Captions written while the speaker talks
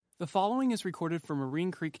The following is recorded for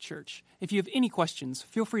Marine Creek Church. If you have any questions,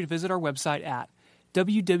 feel free to visit our website at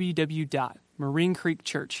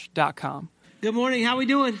www.marinecreekchurch.com. Good morning. How we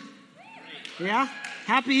doing? Yeah?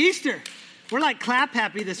 Happy Easter. We're like clap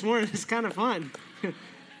happy this morning. It's kind of fun.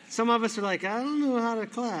 Some of us are like, I don't know how to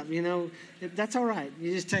clap. You know, that's all right.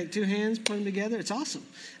 You just take two hands, put them together. It's awesome.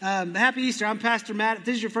 Happy Easter. I'm Pastor Matt. If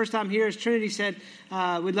this is your first time here, as Trinity said,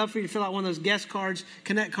 we'd love for you to fill out one of those guest cards,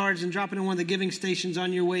 connect cards, and drop it in one of the giving stations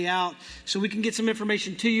on your way out so we can get some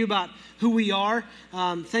information to you about who we are.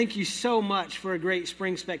 Thank you so much for a great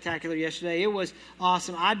spring spectacular yesterday. It was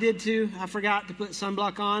awesome. I did too. I forgot to put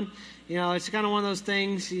sunblock on. You know, it's kind of one of those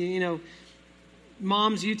things, you know,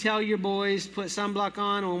 moms, you tell your boys, put sunblock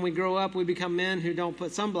on. When we grow up, we become men who don't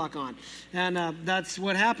put sunblock on. And that's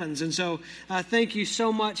what happens. And so thank you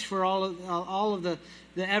so much for all of the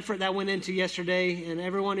effort that went into yesterday and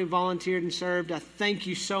everyone who volunteered and served. I thank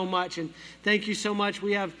you so much. And thank you so much.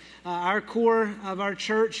 We have our core of our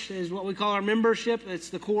church is what we call our membership. It's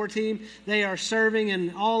the core team. They are serving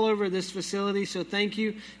and all over this facility. So thank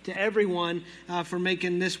you to everyone for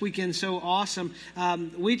making this weekend so awesome.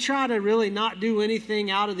 We try to really not do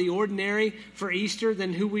anything out of the ordinary for Easter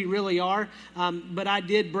than who we really are. But I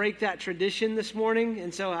did break that tradition this morning.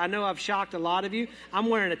 And so I know I've shocked a lot of you. I'm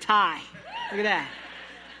wearing a tie. Look at that.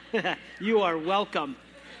 You are welcome.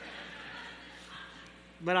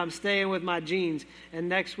 But I'm staying with my jeans. And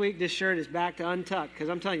next week, this shirt is back to untucked. Because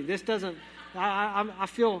I'm telling you, this doesn't... I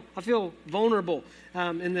feel vulnerable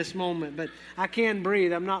in this moment. But I can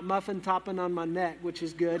breathe. I'm not muffin topping on my neck, which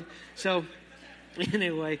is good. So...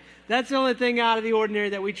 anyway, that's the only thing out of the ordinary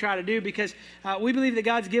that we try to do because we believe that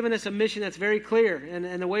God's given us a mission that's very clear.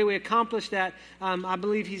 And the way we accomplish that, I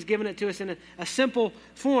believe He's given it to us in a simple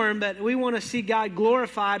form. But we want to see God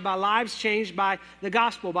glorified by lives changed by the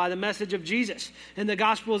gospel, by the message of Jesus. And the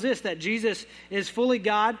gospel is this, that Jesus is fully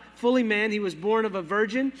God, fully man. He was born of a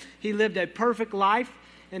virgin. He lived a perfect life.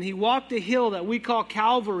 And He walked a hill that we call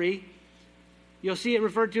Calvary. You'll see it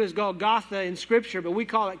referred to as Golgotha in Scripture, but we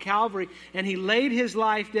call it Calvary. And He laid His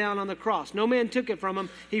life down on the cross. No man took it from Him.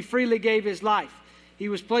 He freely gave His life. He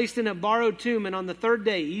was placed in a borrowed tomb, and on the third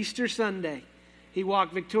day, Easter Sunday, He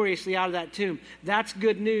walked victoriously out of that tomb. That's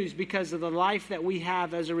good news because of the life that we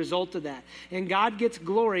have as a result of that. And God gets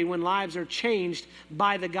glory when lives are changed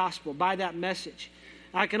by the gospel, by that message.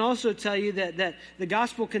 I can also tell you that the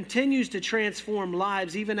gospel continues to transform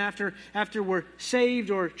lives even after we're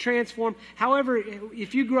saved or transformed. However,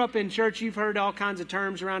 if you grew up in church, you've heard all kinds of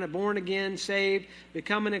terms around it: born again, saved,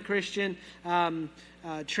 becoming a Christian,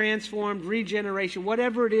 transformed, regeneration,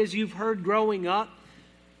 whatever it is you've heard growing up.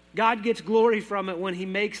 God gets glory from it when He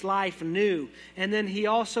makes life new. And then He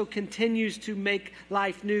also continues to make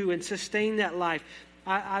life new and sustain that life.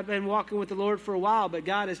 I've been walking with the Lord for a while, but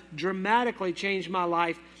God has dramatically changed my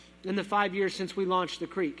life in the 5 years since we launched the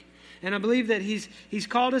Creek. And I believe that He's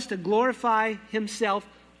called us to glorify Himself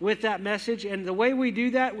with that message. And the way we do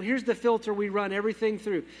that, here's the filter we run everything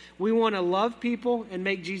through. We want to love people and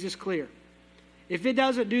make Jesus clear. If it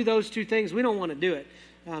doesn't do those two things, we don't want to do it.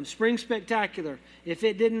 Spring Spectacular, if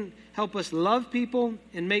it didn't help us love people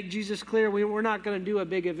and make Jesus clear, we're not going to do a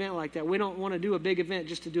big event like that. We don't want to do a big event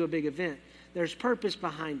just to do a big event. There's purpose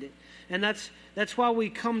behind it. And that's why we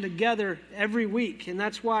come together every week. And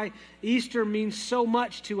that's why Easter means so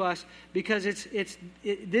much to us, because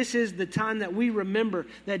this is the time that we remember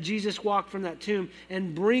that Jesus walked from that tomb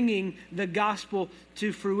and bringing the gospel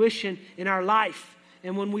to fruition in our life.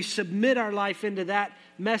 And when we submit our life into that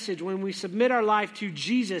message, when we submit our life to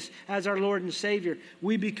Jesus as our Lord and Savior,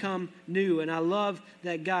 we become new. And I love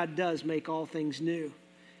that God does make all things new.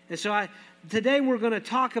 And so today we're going to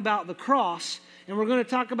talk about the cross, and we're going to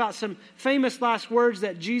talk about some famous last words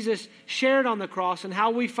that Jesus shared on the cross and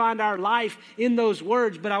how we find our life in those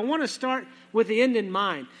words. But I want to start with the end in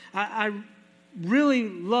mind. I really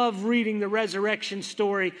love reading the resurrection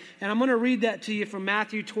story, and I'm going to read that to you from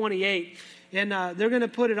Matthew 28. And they're going to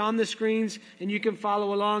put it on the screens, and you can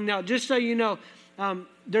follow along. Now, just so you know,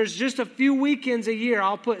 there's just a few weekends a year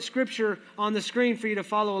I'll put Scripture on the screen for you to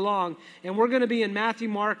follow along. And we're going to be in Matthew,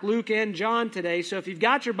 Mark, Luke, and John today. So if you've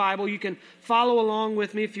got your Bible, you can follow along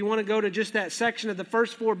with me. If you want to go to just that section of the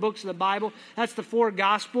first 4 books of the Bible, that's the 4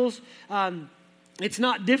 Gospels. It's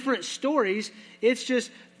not different stories. It's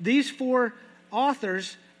just these 4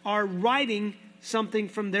 authors are writing something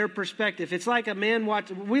from their perspective. It's like a man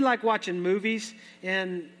we like watching movies,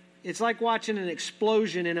 and it's like watching an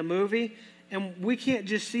explosion in a movie. And we can't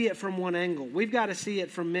just see it from one angle. We've got to see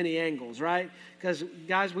it from many angles, right? Because,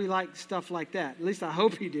 guys, we like stuff like that. At least I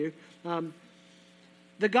hope you do.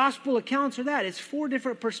 The gospel accounts are that. It's 4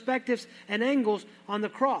 different perspectives and angles on the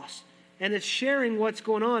cross. And it's sharing what's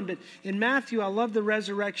going on. But in Matthew, I love the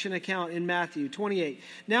resurrection account in Matthew 28.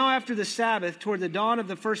 Now after the Sabbath, toward the dawn of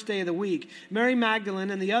the first day of the week, Mary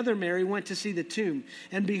Magdalene and the other Mary went to see the tomb.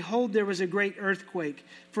 And behold, there was a great earthquake.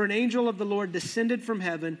 For an angel of the Lord descended from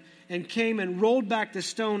heaven and came and rolled back the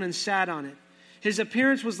stone and sat on it. His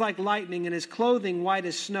appearance was like lightning, and his clothing white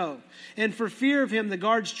as snow. And for fear of him, the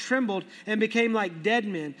guards trembled and became like dead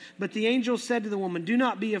men. But the angel said to the woman, "Do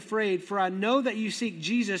not be afraid, for I know that you seek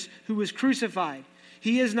Jesus who was crucified.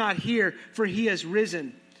 He is not here, for he has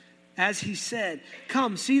risen, as he said.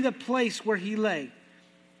 Come, see the place where he lay.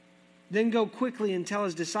 Then go quickly and tell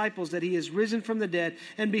his disciples that he is risen from the dead.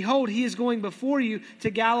 And behold, he is going before you to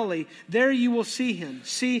Galilee. There you will see him.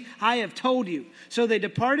 See, I have told you." So they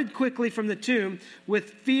departed quickly from the tomb with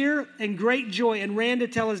fear and great joy and ran to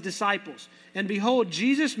tell his disciples. And behold,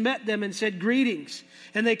 Jesus met them and said, "Greetings."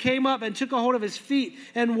 And they came up and took a hold of his feet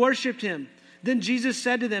and worshipped him. Then Jesus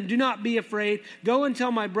said to them, "Do not be afraid. Go and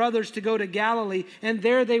tell my brothers to go to Galilee, and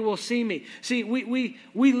there they will see me." See,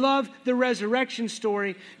 we love the resurrection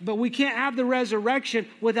story, but we can't have the resurrection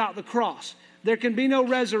without the cross. There can be no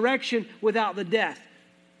resurrection without the death.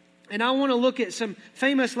 And I want to look at some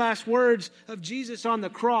famous last words of Jesus on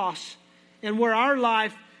the cross, and where our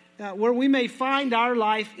life, where we may find our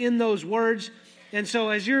life in those words. And so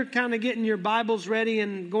as you're kind of getting your Bibles ready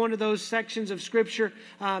and going to those sections of Scripture,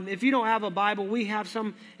 if you don't have a Bible, we have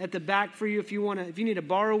some at the back for you if you need to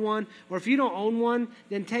borrow one. Or if you don't own one,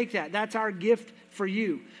 then take that. That's our gift for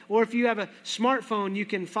you. Or if you have a smartphone, you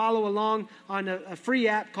can follow along on a free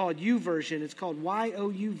app called YouVersion. It's called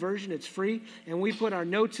YOUVersion. It's free. And we put our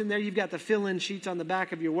notes in there. You've got the fill-in sheets on the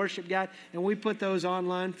back of your worship guide. And we put those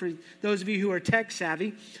online for those of you who are tech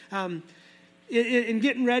savvy. In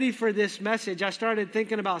getting ready for this message, I started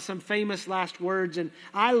thinking about some famous last words, and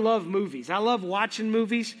I love movies. I love watching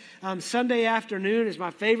movies. Sunday afternoon is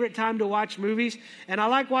my favorite time to watch movies, and I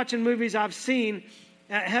like watching movies I've seen,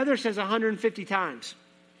 Heather says 150 times.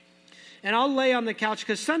 And I'll lay on the couch,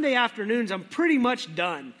 because Sunday afternoons I'm pretty much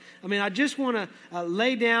done. I mean, I just want to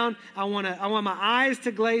lay down. I want my eyes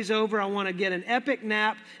to glaze over. I want to get an epic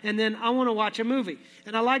nap, and then I want to watch a movie.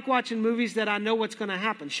 And I like watching movies that I know what's going to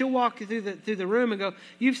happen. She'll walk through the room and go,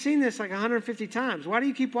 "You've seen this like 150 times. Why do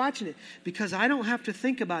you keep watching it?" Because I don't have to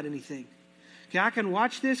think about anything. Okay, I can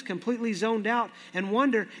watch this completely zoned out and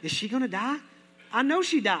wonder, is she going to die? I know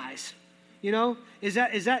she dies. You know, is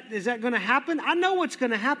that going to happen? I know what's going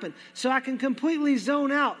to happen, so I can completely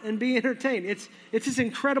zone out and be entertained. It's this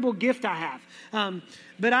incredible gift I have.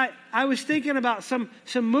 But I was thinking about some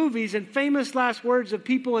movies and famous last words of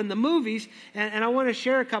people in the movies, and I want to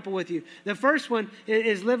share a couple with you. The first one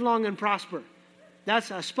is "Live long and prosper."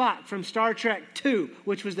 That's a Spock from Star Trek II,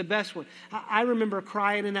 which was the best one. I remember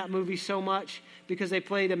crying in that movie so much because they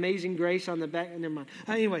played Amazing Grace on the back. Never mind.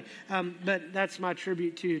 Anyway, but that's my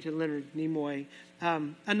tribute to Leonard Nimoy.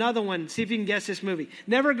 Another one, see if you can guess this movie.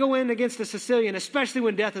 Never go in against a Sicilian, especially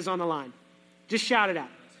when death is on the line. Just shout it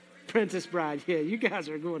out. Princess Bride. Yeah, you guys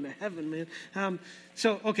are going to heaven, man.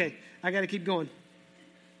 Okay, I got to keep going.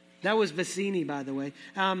 That was Vicini, by the way.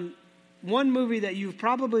 One movie that you've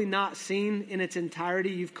probably not seen in its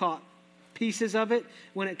entirety, you've caught pieces of it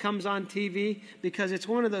when it comes on TV, because it's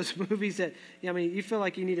one of those movies that, I mean, you feel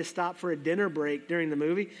like you need to stop for a dinner break during the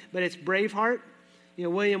movie, but it's Braveheart.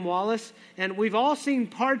 William Wallace, and we've all seen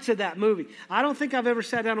parts of that movie. I don't think I've ever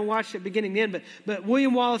sat down and watched it beginning to end, but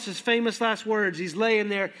William Wallace's famous last words, he's laying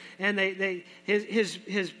there, and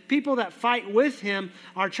his people that fight with him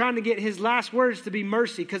are trying to get his last words to be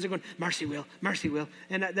mercy, because they're going, "Mercy, Will, mercy, Will,"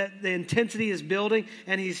 and that the intensity is building,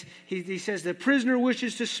 and he says, "The prisoner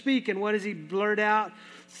wishes to speak," and what does he blurt out?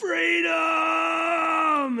 "Freedom!"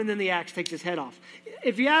 And then the axe takes his head off.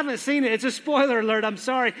 If you haven't seen it, it's a spoiler alert, I'm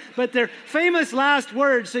sorry, but they're famous last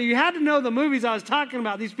words, so you had to know the movies I was talking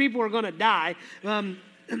about. These people are going to die.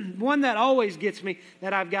 One that always gets me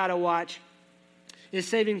that I've got to watch is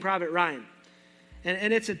Saving Private Ryan.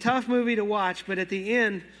 And it's a tough movie to watch, but at the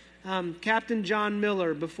end, Captain John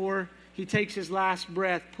Miller, before he takes his last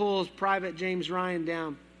breath, pulls Private James Ryan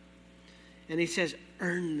down, and he says,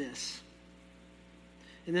 "Earn this."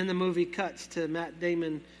 And then the movie cuts to Matt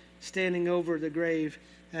Damon standing over the grave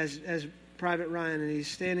as Private Ryan, and he's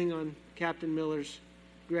standing on Captain Miller's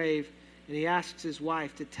grave, and he asks his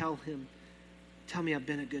wife to tell him, "Tell me I've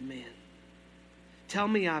been a good man. Tell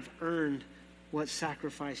me I've earned what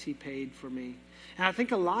sacrifice he paid for me." And I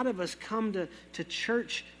think a lot of us come to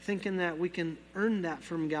church thinking that we can earn that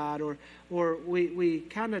from God, or we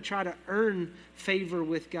kind of try to earn favor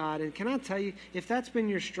with God. And can I tell you, if that's been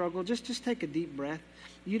your struggle, just take a deep breath.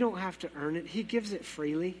 You don't have to earn it. He gives it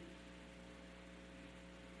freely.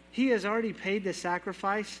 He has already paid the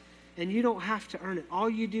sacrifice, And you don't have to earn it. All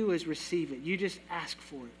you do is receive it. You just ask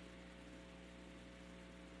for it.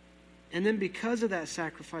 And then because of that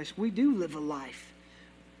sacrifice, we do live a life.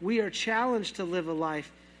 We are challenged to live a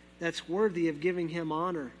life that's worthy of giving him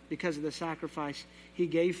honor because of the sacrifice he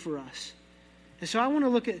gave for us. And so I want to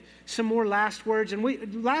look at some more last words.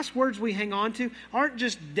 And last words we hang on to aren't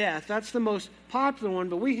just death. That's the most popular one.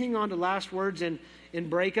 But we hang on to last words in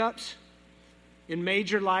breakups, in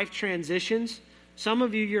major life transitions. Some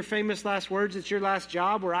of you, your famous last words, it's your last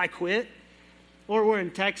job, or I quit. Or we're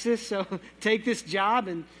in Texas, so take this job.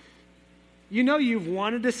 And you know you've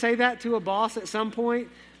wanted to say that to a boss at some point,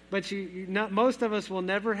 but most of us will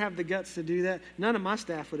never have the guts to do that. None of my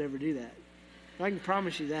staff would ever do that. I can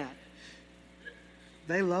promise you that.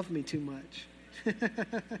 They love me too much.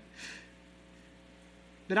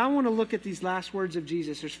 But I want to look at these last words of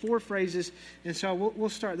Jesus. There's 4 phrases, and so we'll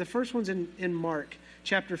start. The first one's in Mark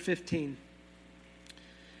chapter 15.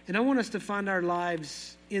 And I want us to find our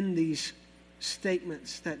lives in these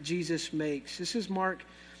statements that Jesus makes. This is Mark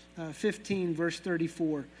 15, verse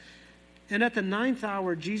 34. And at the 9th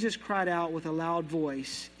hour, Jesus cried out with a loud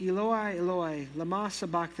voice, Eloi, Eloi, lama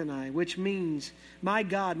sabachthani, which means, my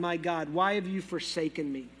God, why have you forsaken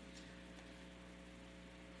me?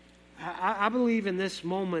 I believe in this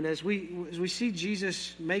moment, as we see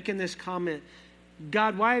Jesus making this comment,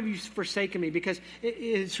 God, why have you forsaken me? Because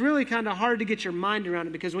it's really kind of hard to get your mind around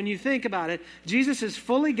it, because when you think about it, Jesus is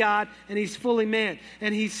fully God and he's fully man.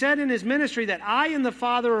 And he said in his ministry that I and the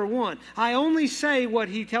Father are one. I only say what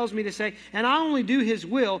he tells me to say, and I only do his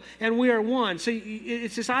will, and we are one. So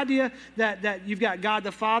it's this idea that you've got God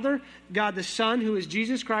the Father, God the Son, who is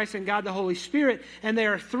Jesus Christ, and God the Holy Spirit, and they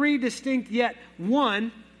are 3 distinct yet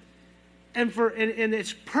one. And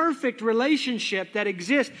it's perfect relationship that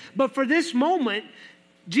exists. But for this moment,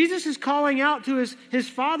 Jesus is calling out to his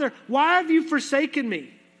Father, why have you forsaken me?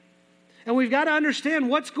 And we've got to understand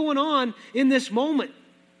what's going on in this moment.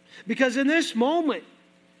 Because in this moment,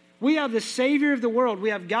 we have the Savior of the world.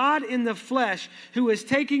 We have God in the flesh who is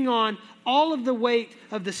taking on all of the weight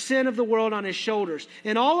of the sin of the world on his shoulders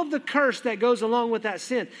and all of the curse that goes along with that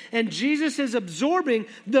sin. And Jesus is absorbing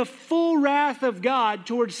the full wrath of God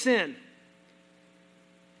towards sin.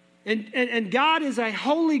 And God is a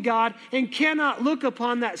holy God and cannot look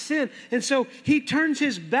upon that sin. And so he turns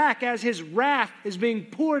his back as his wrath is being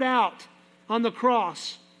poured out on the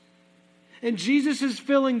cross. And Jesus is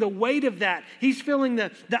feeling the weight of that. He's feeling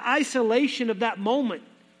the isolation of that moment.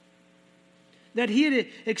 That he had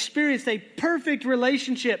experienced a perfect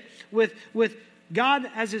relationship with God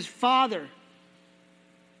as his Father.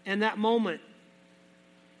 And that moment,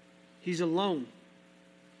 he's alone.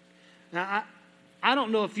 Now, I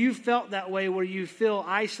don't know if you felt that way where you feel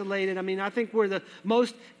isolated. I mean, I think we're the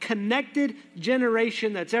most connected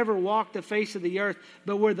generation that's ever walked the face of the earth,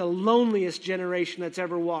 but we're the loneliest generation that's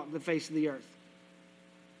ever walked the face of the earth.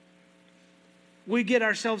 We get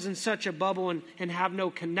ourselves in such a bubble and have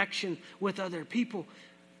no connection with other people.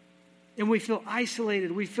 And we feel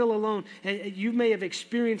isolated. We feel alone. And you may have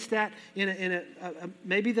experienced that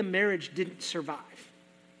maybe the marriage didn't survive.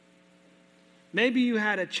 Maybe you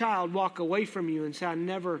had a child walk away from you and say, I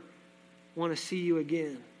never want to see you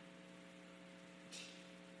again.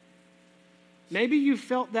 Maybe you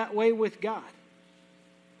felt that way with God.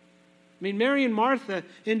 I mean, Mary and Martha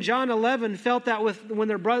in John 11 felt that when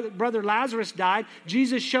their brother Lazarus died.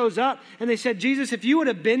 Jesus shows up and they said, Jesus, if you would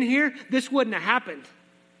have been here, this wouldn't have happened.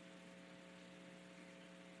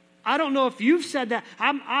 I don't know if you've said that.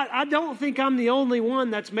 I don't think I'm the only one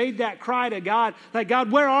that's made that cry to God. Like,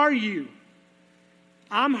 God, where are you?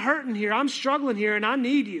 I'm hurting here, I'm struggling here, and I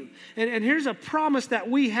need you. And here's a promise that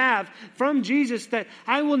we have from Jesus that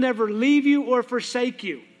I will never leave you or forsake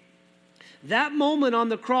you. That moment on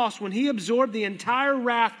the cross when he absorbed the entire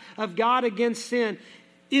wrath of God against sin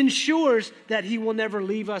ensures that he will never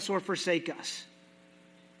leave us or forsake us.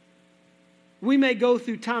 We may go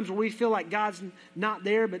through times where we feel like God's not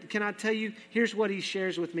there, but can I tell you, here's what he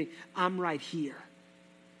shares with me. I'm right here.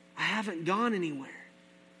 I haven't gone anywhere.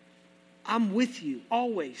 I'm with you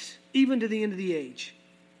always, even to the end of the age.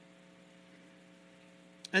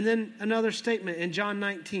 And then another statement in John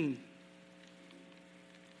 19.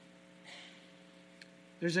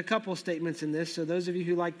 There's a couple statements in this, so those of you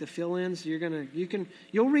who like the fill-ins,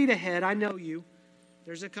 you'll read ahead. I know you.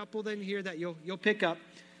 There's a couple in here that you'll pick up.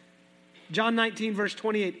 John 19, verse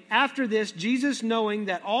 28. After this, Jesus, knowing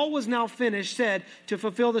that all was now finished, said to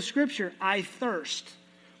fulfill the scripture, I thirst.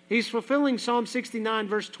 He's fulfilling Psalm 69,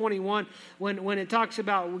 verse 21, when it talks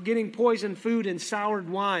about getting poisoned food and soured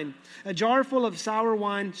wine. A jar full of sour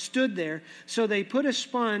wine stood there, so they put a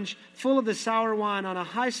sponge full of the sour wine on a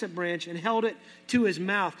hyssop branch and held it to his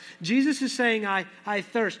mouth. Jesus is saying, I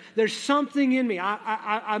thirst. There's something in me.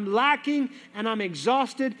 I'm lacking, and I'm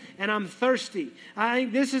exhausted, and I'm thirsty. I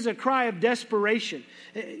think this is a cry of desperation.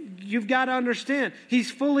 You've got to understand,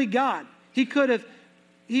 he's fully God. He could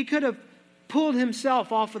have pulled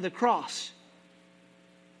himself off of the cross.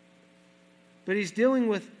 But he's dealing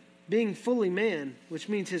with being fully man, which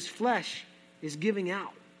means his flesh is giving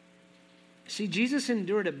out. See, Jesus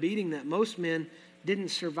endured a beating that most men didn't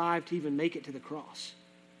survive to even make it to the cross.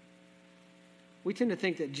 We tend to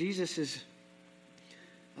think that Jesus is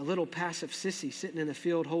a little passive sissy sitting in the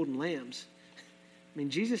field holding lambs. I mean,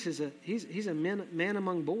 Jesus is he's a man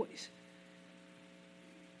among boys.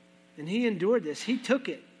 And he endured this. He took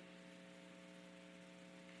it.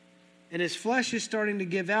 And his flesh is starting to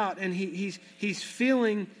give out, and he's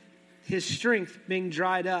feeling his strength being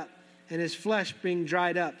dried up and his flesh being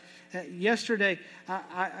dried up. Yesterday,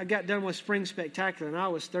 I got done with Spring Spectacular, and I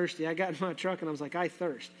was thirsty. I got in my truck, and I was like, I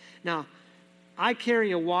thirst. Now, I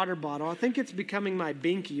carry a water bottle. I think it's becoming my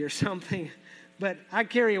binky or something, but I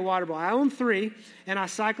carry a water bottle. I own 3, and I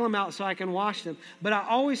cycle them out so I can wash them, but I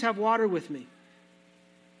always have water with me.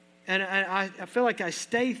 And I feel like I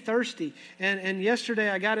stay thirsty. And yesterday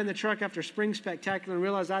I got in the truck after Spring Spectacular and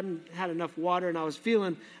realized I hadn't had enough water, and I was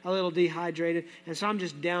feeling a little dehydrated. And so I'm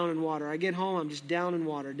just down in water. I get home, I'm just down in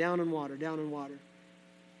water, down in water, down in water.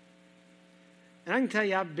 And I can tell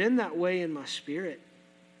you, I've been that way in my spirit.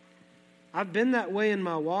 I've been that way in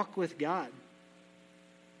my walk with God.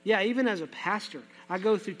 Yeah, even as a pastor, I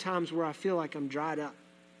go through times where I feel like I'm dried up.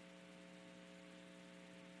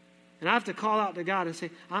 And I have to call out to God and say,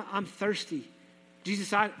 I'm thirsty.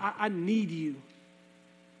 Jesus, I need you.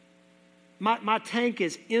 My tank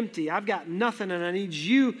is empty. I've got nothing, and I need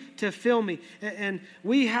you to fill me. And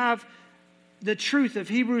we have the truth of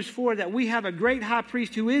Hebrews 4 that we have a great high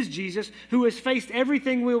priest who is Jesus, who has faced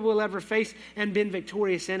everything we will ever face and been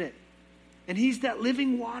victorious in it. And he's that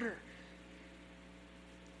living water.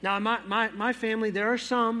 Now, my family, there are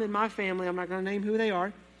some in my family, I'm not going to name who they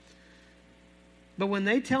are, but when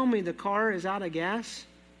they tell me the car is out of gas,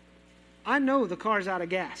 I know the car's out of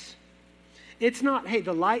gas. It's not, hey,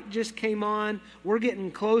 the light just came on, we're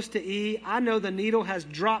getting close to E. I know the needle has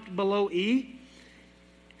dropped below E.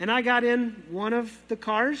 And I got in one of the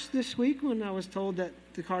cars this week when I was told that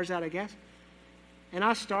the car's out of gas. And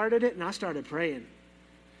I started it and I started praying.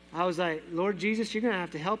 I was like, Lord Jesus, you're going to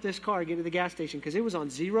have to help this car get to the gas station, because it was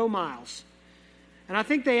on 0 miles. And I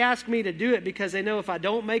think they asked me to do it because they know if I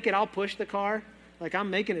don't make it, I'll push the car. Like,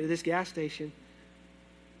 I'm making it to this gas station.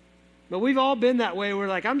 But we've all been that way. We're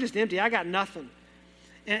like, I'm just empty. I got nothing.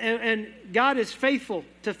 And God is faithful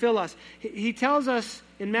to fill us. He tells us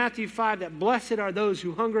in Matthew 5 that blessed are those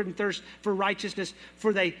who hunger and thirst for righteousness,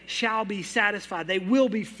 for they shall be satisfied. They will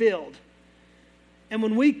be filled. And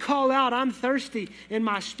when we call out, I'm thirsty in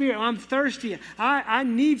my spirit, I'm thirsty, I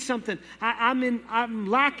need something, I'm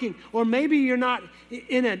lacking. Or maybe you're not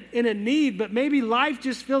in a need, but maybe life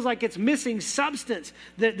just feels like it's missing substance.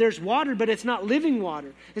 That there's water, but it's not living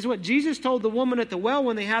water. It's what Jesus told the woman at the well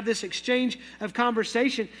when they have this exchange of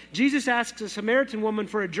conversation. Jesus asks a Samaritan woman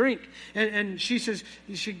for a drink, and she says,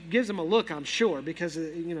 she gives him a look, I'm sure, because of,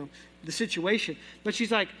 the situation. But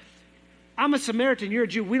she's like, I'm a Samaritan, you're a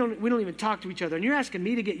Jew. We don't even talk to each other. And you're asking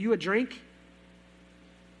me to get you a drink?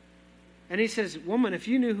 And he says, woman, if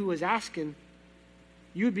you knew who was asking,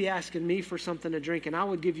 you would be asking me for something to drink, and I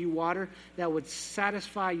would give you water that would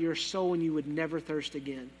satisfy your soul and you would never thirst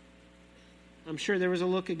again. I'm sure there was a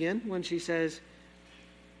look again when she says,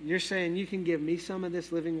 you're saying you can give me some of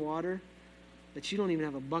this living water, but you don't even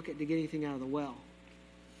have a bucket to get anything out of the well.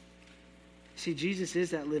 See, Jesus is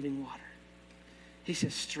that living water. He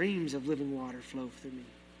says, streams of living water flow through me.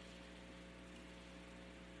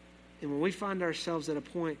 And when we find ourselves at a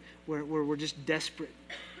point where we're just desperate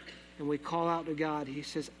and we call out to God, he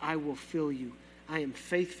says, I will fill you. I am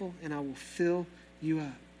faithful and I will fill you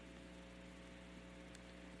up.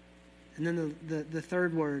 And then the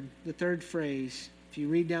third word, the third phrase, if you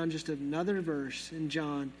read down just another verse in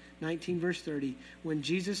John 19, verse 30, when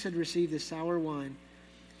Jesus had received the sour wine,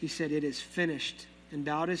 he said, it is finished, and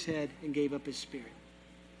bowed his head and gave up his spirit.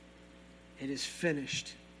 It is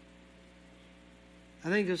finished. I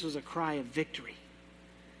think this was a cry of victory.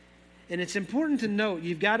 And it's important to note,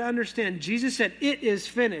 you've got to understand, Jesus said, it is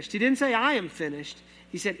finished. He didn't say, I am finished.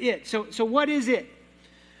 He said, it. So what is it?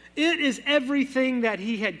 It is everything that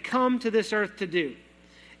he had come to this earth to do.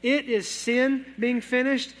 It is sin being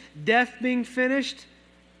finished, death being finished,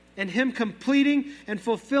 and him completing and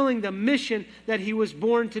fulfilling the mission that he was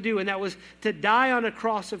born to do, and that was to die on a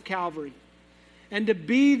cross of Calvary and to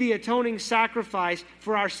be the atoning sacrifice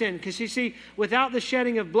for our sin. Because you see, without the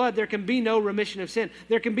shedding of blood, there can be no remission of sin.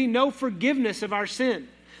 There can be no forgiveness of our sin.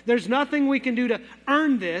 There's nothing we can do to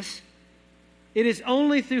earn this. It is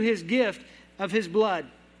only through his gift of his blood.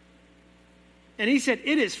 And he said,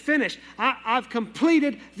 it is finished. I've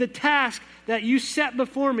completed the task that you set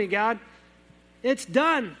before me, God. It's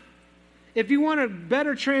done. If you want a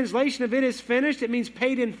better translation of it is finished, it means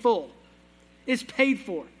paid in full. It's paid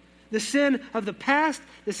for. The sin of the past,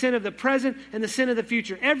 the sin of the present, and the sin of the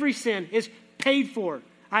future. Every sin is paid for.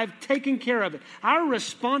 I've taken care of it. Our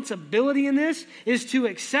responsibility in this is to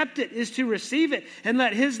accept it, is to receive it, and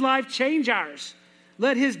let his life change ours.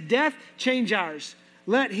 Let his death change ours.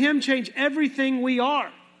 Let him change everything we are.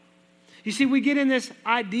 You see, we get in this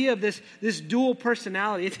idea of this dual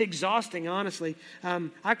personality. It's exhausting, honestly.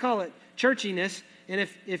 I call it churchiness. And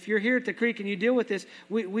if you're here at the Creek and you deal with this,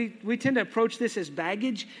 we tend to approach this as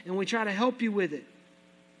baggage, and we try to help you with it.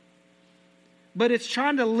 But it's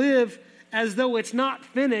trying to live as though it's not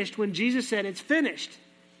finished when Jesus said it's finished.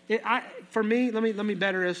 For me, let me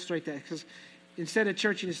better illustrate that, because instead of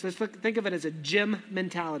churchiness, think of it as a gym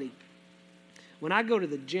mentality. When I go to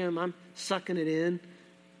the gym, I'm sucking it in,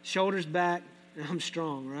 shoulders back, and I'm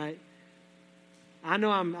strong, right? I know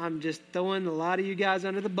I'm just throwing a lot of you guys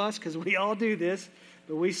under the bus, because we all do this,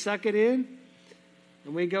 but we suck it in,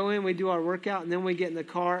 and we go in, we do our workout, and then we get in the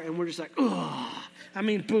car, and we're just like, ugh.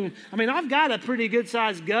 Boom. I've got a pretty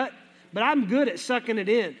good-sized gut, but I'm good at sucking it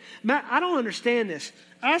in. Matt, I don't understand this.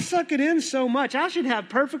 I suck it in so much, I should have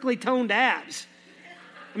perfectly toned abs.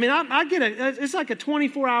 I get it's like a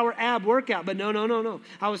 24-hour ab workout, but no.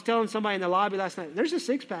 I was telling somebody in the lobby last night, there's a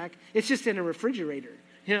six-pack. It's just in a refrigerator.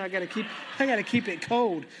 I got to keep it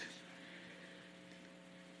cold.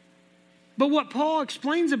 But what Paul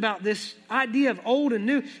explains about this idea of old and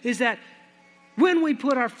new is that when we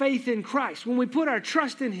put our faith in Christ, when we put our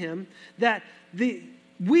trust in him, that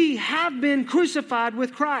we have been crucified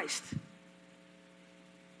with Christ.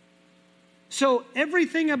 So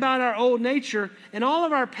everything about our old nature and all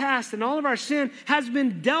of our past and all of our sin has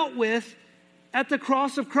been dealt with at the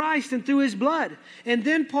cross of Christ and through his blood. And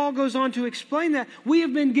then Paul goes on to explain that we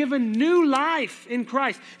have been given new life in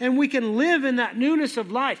Christ, and we can live in that newness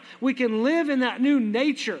of life. We can live in that new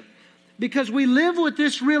nature because we live with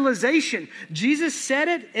this realization. Jesus said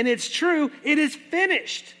it, and it's true. It is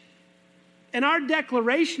finished. And our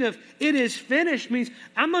declaration of it is finished means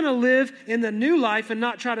I'm going to live in the new life and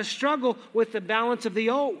not try to struggle with the balance of the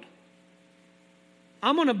old.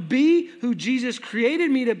 I'm going to be who Jesus created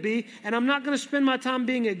me to be, and I'm not going to spend my time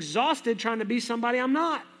being exhausted trying to be somebody I'm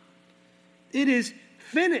not. It is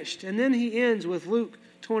finished. And then he ends with Luke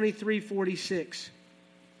 23:46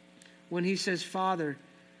 when he says, Father,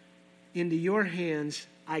 into your hands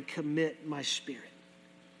I commit my spirit.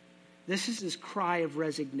 This is his cry of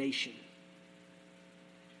resignation.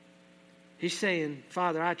 He's saying,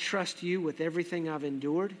 Father, I trust you with everything I've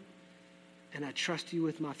endured, and I trust you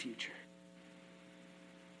with my future.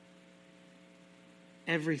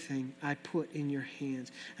 Everything I put in your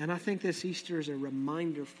hands. And I think this Easter is a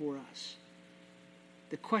reminder for us.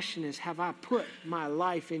 The question is, have I put my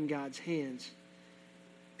life in God's hands?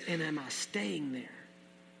 And am I staying there?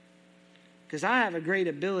 Because I have a great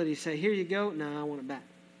ability to say, here you go. No, I want it back.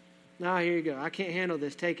 No, here you go. I can't handle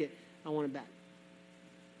this. Take it. I want it back.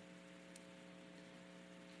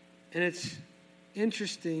 And it's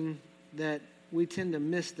interesting that we tend to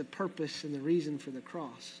miss the purpose and the reason for the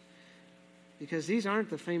cross. Because these aren't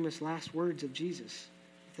the famous last words of Jesus.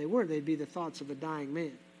 If they were, they'd be the thoughts of a dying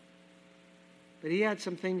man. But he had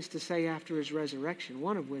some things to say after his resurrection,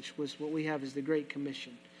 one of which was what we have as the Great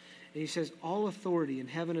Commission. And he says, all authority in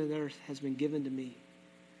heaven and earth has been given to me.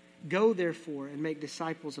 Go, therefore, and make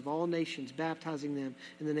disciples of all nations, baptizing them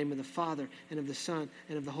in the name of the Father and of the Son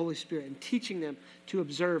and of the Holy Spirit, and teaching them to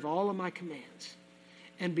observe all of my commands.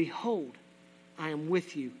 And behold, I am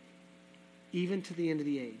with you even to the end of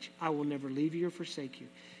the age. I will never leave you or forsake you.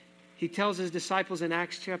 He tells his disciples in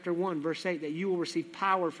Acts chapter 1, verse 8, that you will receive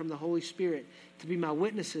power from the Holy Spirit to be my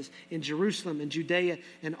witnesses in Jerusalem and Judea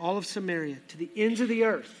and all of Samaria, to the ends of the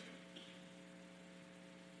earth.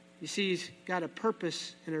 You see, he's got a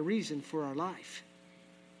purpose and a reason for our life.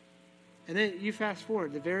 And then you fast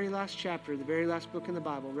forward, the very last chapter, the very last book in the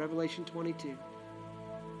Bible, Revelation 22.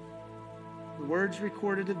 The words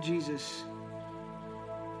recorded of Jesus,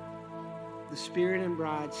 the Spirit and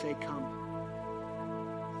bride say, come.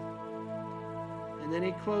 And then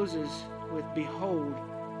he closes with, behold,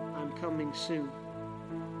 I'm coming soon.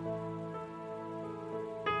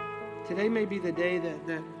 Today may be the day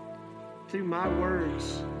that through my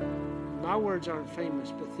words aren't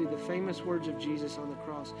famous, but through the famous words of Jesus on the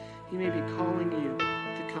cross, he may be calling you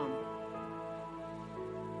to come.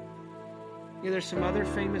 There's some other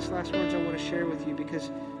famous last words I want to share with you, because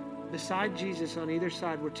beside Jesus on either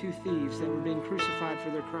side were two thieves that were being crucified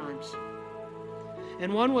for their crimes.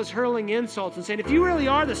 And one was hurling insults and saying, if you really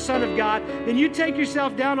are the Son of God, then you take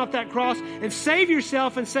yourself down off that cross and save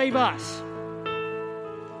yourself and save us.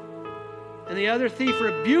 And the other thief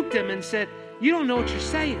rebuked him and said, you don't know what you're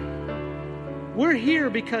saying. We're here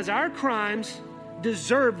because our crimes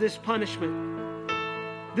deserve this punishment.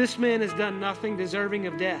 This man has done nothing deserving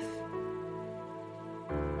of death.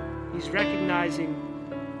 He's recognizing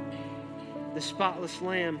the spotless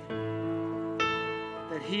Lamb,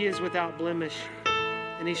 that he is without blemish.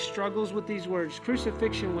 And he struggles with these words.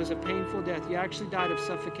 Crucifixion was a painful death. He actually died of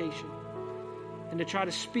suffocation. And to try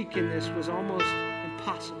to speak in this was almost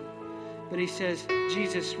impossible. But he says,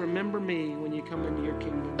 Jesus, remember me when you come into your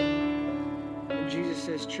kingdom. And Jesus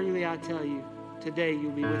says, truly I tell you, today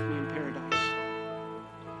you'll be with me in paradise.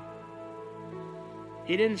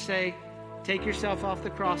 He didn't say, take yourself off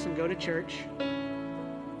the cross and go to church.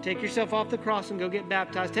 Take yourself off the cross and go get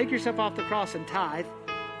baptized. Take yourself off the cross and tithe.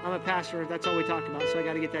 I'm a pastor. That's all we talk about, so I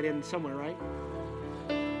got to get that in somewhere, right?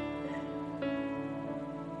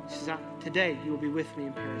 He says, today you will be with me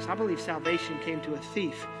in paradise. I believe salvation came to a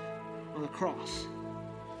thief on the cross.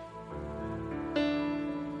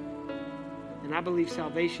 And I believe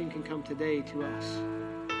salvation can come today to us.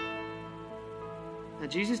 Now,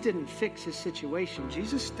 Jesus didn't fix his situation.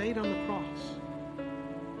 Jesus stayed on the cross.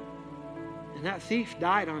 And that thief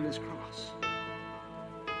died on his cross.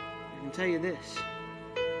 I can tell you this.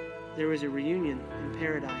 There was a reunion in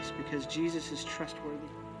paradise because Jesus is trustworthy.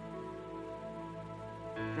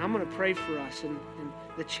 And I'm going to pray for us. And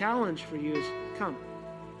the challenge for you is, come.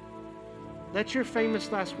 Let your famous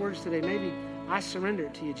last words today, maybe, I surrender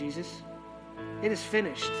it to you, Jesus. It is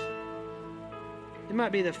finished. It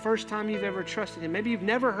might be the first time you've ever trusted him. Maybe you've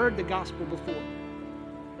never heard the gospel before.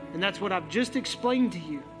 And that's what I've just explained to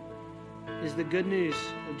you, is the good news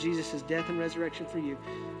of Jesus' death and resurrection for you.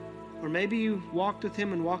 Or maybe you walked with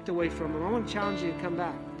him and walked away from him. I want to challenge you to come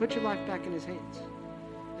back. Put your life back in his hands.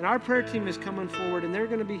 And our prayer team is coming forward, and they're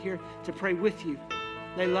going to be here to pray with you.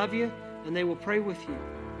 They love you, and they will pray with you.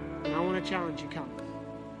 And I want to challenge you, come.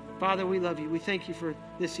 Father, we love you. We thank you for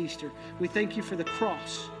this Easter. We thank you for the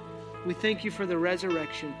cross. We thank you for the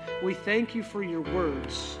resurrection. We thank you for your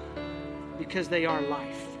words, because they are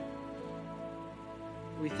life.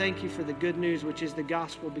 We thank you for the good news, which is the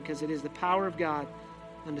gospel, because it is the power of God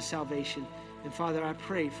unto salvation. And Father, I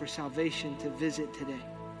pray for salvation to visit today.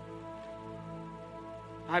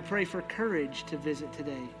 I pray for courage to visit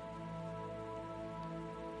today,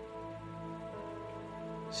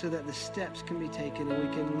 so that the steps can be taken and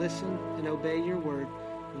we can listen and obey your word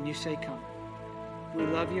when you say come. We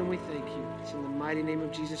love you and we thank you. It's in the mighty name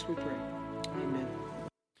of Jesus we pray. Amen.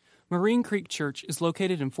 Marine Creek Church is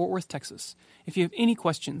located in Fort Worth, Texas. If you have any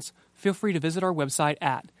questions, feel free to visit our website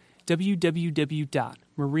at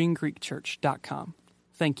www.marinecreekchurch.com.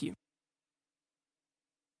 Thank you.